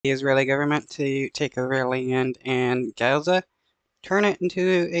the Israeli government to take over land in Gaza, turn it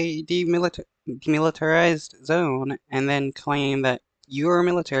into a demilitarized zone, and then claim that your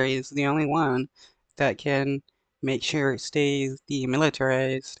military is the only one that can make sure it stays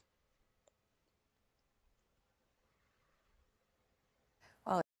demilitarized.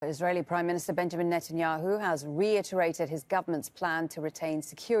 Well, Israeli Prime Minister Benjamin Netanyahu has reiterated his government's plan to retain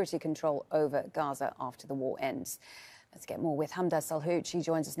security control over Gaza after the war ends. Let's get more with Hamda Salhout. She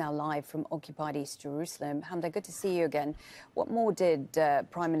joins us now live from occupied East Jerusalem. Hamda, good to see you again. What more did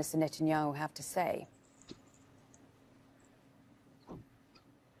Prime Minister Netanyahu have to say?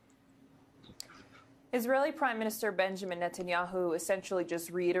 Israeli Prime Minister Benjamin Netanyahu essentially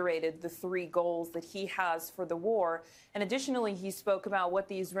just reiterated the three goals that he has for the war. And additionally, he spoke about what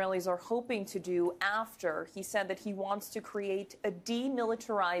the Israelis are hoping to do after. He said that he wants to create a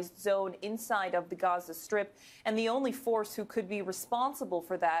demilitarized zone inside of the Gaza Strip. And the only force who could be responsible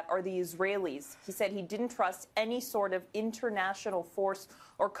for that are the Israelis. He said he didn't trust any sort of international force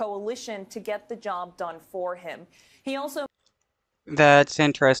or coalition to get the job done for him. He also That's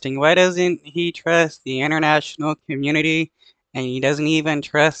interesting. Why doesn't he trust the international community and he doesn't even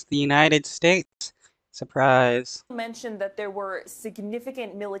trust the United States? Surprise. mentioned that there were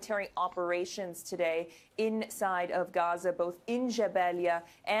significant military operations today inside of Gaza, both in Jabalia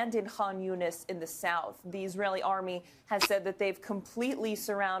and in Khan Yunis in the south. The Israeli army has said that they've completely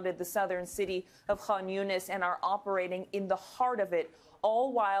surrounded the southern city of Khan Yunis and are operating in the heart of it,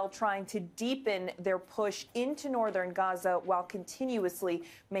 all while trying to deepen their push into northern Gaza while continuously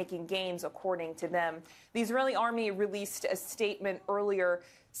making gains, according to them. The Israeli army released a statement earlier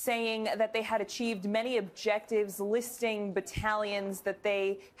saying that they had achieved many objectives, listing battalions that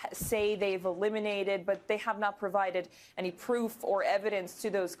they say they've eliminated, but they have not provided any proof or evidence to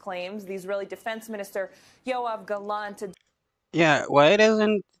those claims. The Israeli Defense Minister, Yoav Gallant, Yeah, why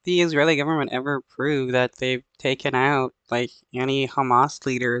doesn't the Israeli government ever prove that they've taken out like any Hamas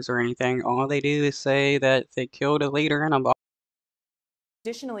leaders or anything? All they do is say that they killed a leader in a bomb.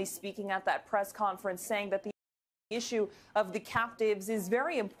 additionally speaking at that press conference, saying that the issue of the captives is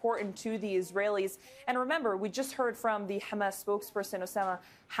very important to the Israelis. And remember, we just heard from the Hamas spokesperson, Osama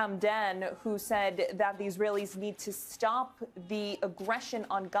Hamdan, who said that the Israelis need to stop the aggression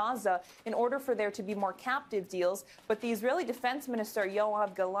on Gaza in order for there to be more captive deals. But the Israeli Defense Minister,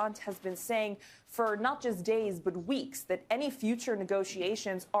 Yoav Gallant, has been saying for not just days, but weeks, that any future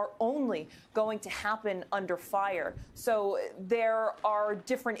negotiations are only going to happen under fire. So there are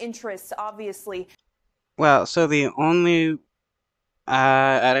different interests, obviously. Well, so the only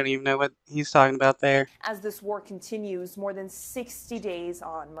I don't even know what he's talking about there. As this war continues more than 60 days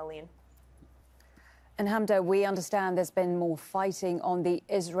on, Malene. And Hamda, we understand there's been more fighting on the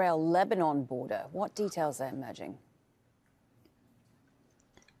Israel-Lebanon border. What details are emerging?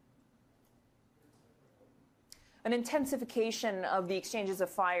 An intensification of the exchanges of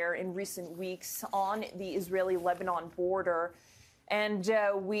fire in recent weeks on the Israeli-Lebanon border. And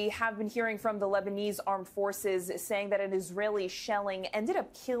we have been hearing from the Lebanese armed forces saying that an Israeli shelling ended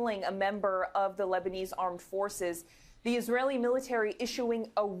up killing a member of the Lebanese armed forces. The Israeli military issuing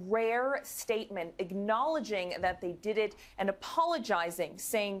a rare statement acknowledging that they did it and apologizing,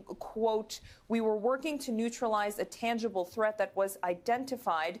 saying, quote, "We were working to neutralize a tangible threat that was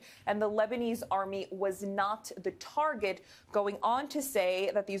identified, and the Lebanese army was not the target," going on to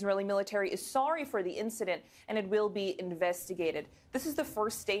say that the Israeli military is sorry for the incident and it will be investigated. This is the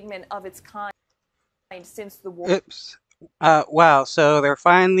first statement of its kind since the war. Oops. Wow, so they're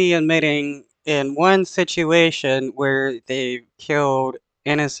finally admitting in one situation where they've killed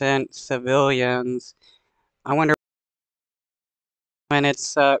innocent civilians. I wonder when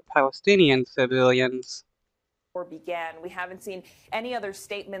it's Palestinian civilians. Began. We haven't seen any other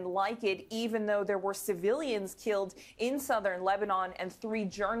statement like it, even though there were civilians killed in southern Lebanon and 3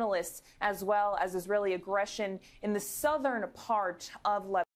 journalists, as well as Israeli aggression in the southern part of Lebanon.